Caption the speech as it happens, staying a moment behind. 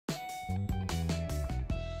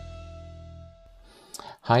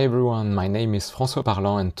Hi everyone, my name is François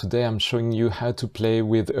Parlant and today I'm showing you how to play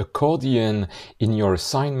with accordion in your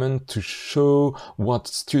assignment to show what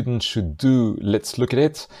students should do. Let's look at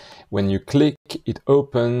it. When you click, it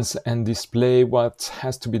opens and displays what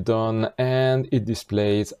has to be done, and it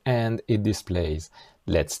displays and it displays.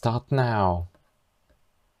 Let's start now.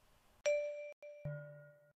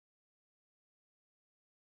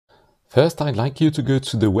 First, I'd like you to go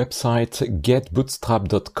to the website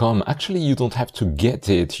getbootstrap.com. Actually, you don't have to get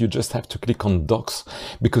it, you just have to click on Docs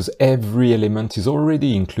because every element is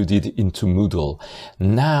already included into Moodle.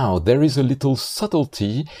 Now, there is a little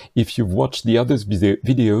subtlety. If you've watched the other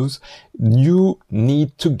videos, you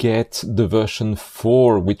need to get the version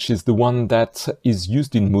 4, which is the one that is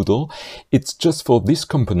used in Moodle. It's just for this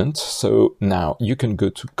component. So now you can go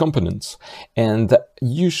to Components and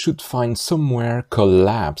you should find somewhere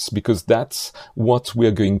Collapse, because that's what we're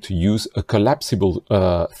going to use, a collapsible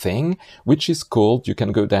thing, which is called, you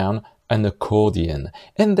can go down, an accordion.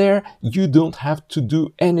 And there you don't have to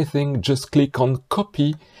do anything, just click on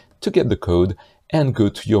Copy to get the code and go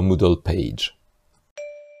to your Moodle page.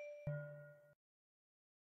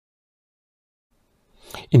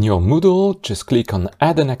 In your Moodle, just click on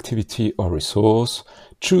Add an activity or resource,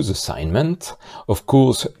 choose Assignment. Of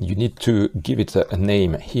course, you need to give it a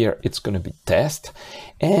name. Here it's going to be Test.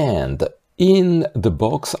 And in the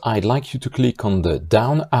box, I'd like you to click on the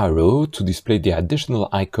down arrow to display the additional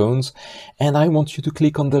icons. And I want you to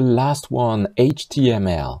click on the last one,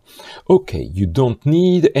 HTML. Okay, you don't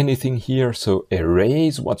need anything here, so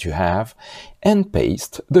erase what you have and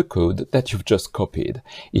paste the code that you've just copied.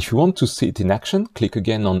 If you want to see it in action, click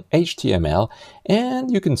again on HTML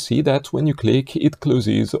and you can see that when you click, it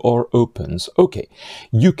closes or opens. Okay,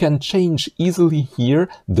 you can change easily here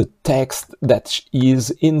the text that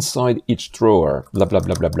is inside each drawer, blah, blah,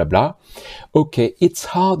 blah, blah, blah, blah. Okay, it's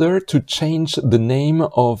harder to change the name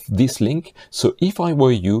of this link. So if I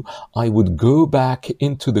were you, I would go back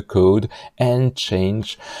into the code and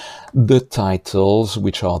change the titles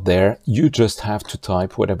which are there. You just have to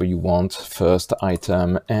type whatever you want, first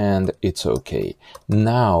item, and it's okay.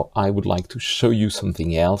 Now I would like to show you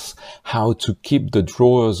something else, how to keep the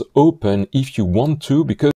drawers open if you want to,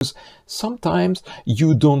 because sometimes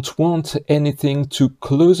you don't want anything to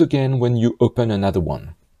close again when you open another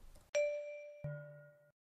one.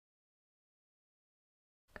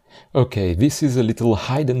 Okay, this is a little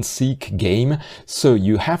hide and seek game. So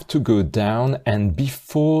you have to go down and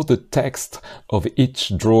before the text of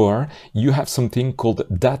each drawer, you have something called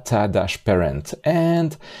data-parent,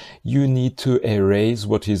 and you need to erase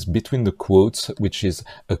what is between the quotes, which is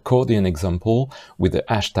accordion example with the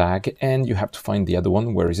hashtag, and you have to find the other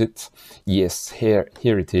one. Where is it? Yes, here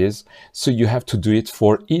it is. So you have to do it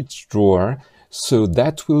for each drawer. So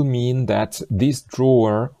that will mean that this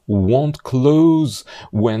drawer won't close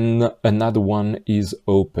when another one is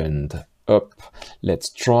opened up. Let's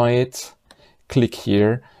try it. Click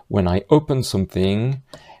here. When I open something,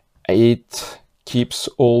 it keeps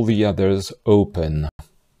all the others open.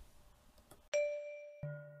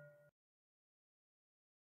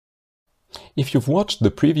 If you've watched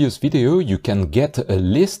the previous video, you can get a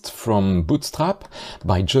list from Bootstrap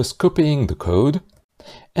by just copying the code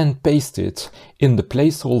and paste it in the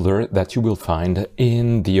placeholder that you will find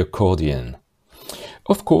in the accordion.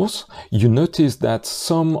 Of course, you notice that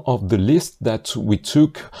some of the lists that we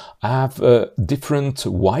took have a different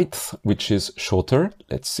width, which is shorter.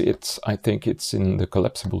 Let's see it. I think it's in the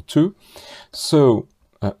collapsible too. So,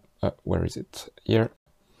 where is it? Here.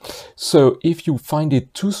 So if you find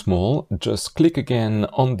it too small, just click again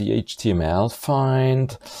on the HTML,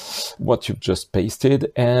 find what you've just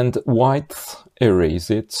pasted and width, erase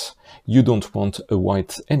it. You don't want a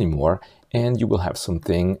width anymore and you will have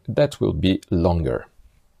something that will be longer.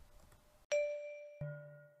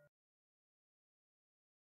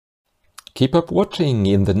 Keep up watching.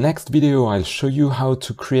 In the next video, I'll show you how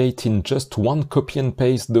to create in just one copy and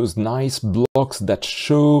paste those nice blocks that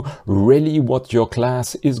show really what your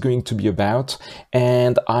class is going to be about.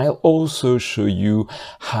 And I'll also show you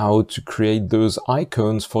how to create those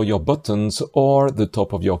icons for your buttons or the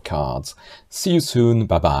top of your cards. See you soon.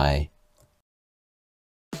 Bye-bye.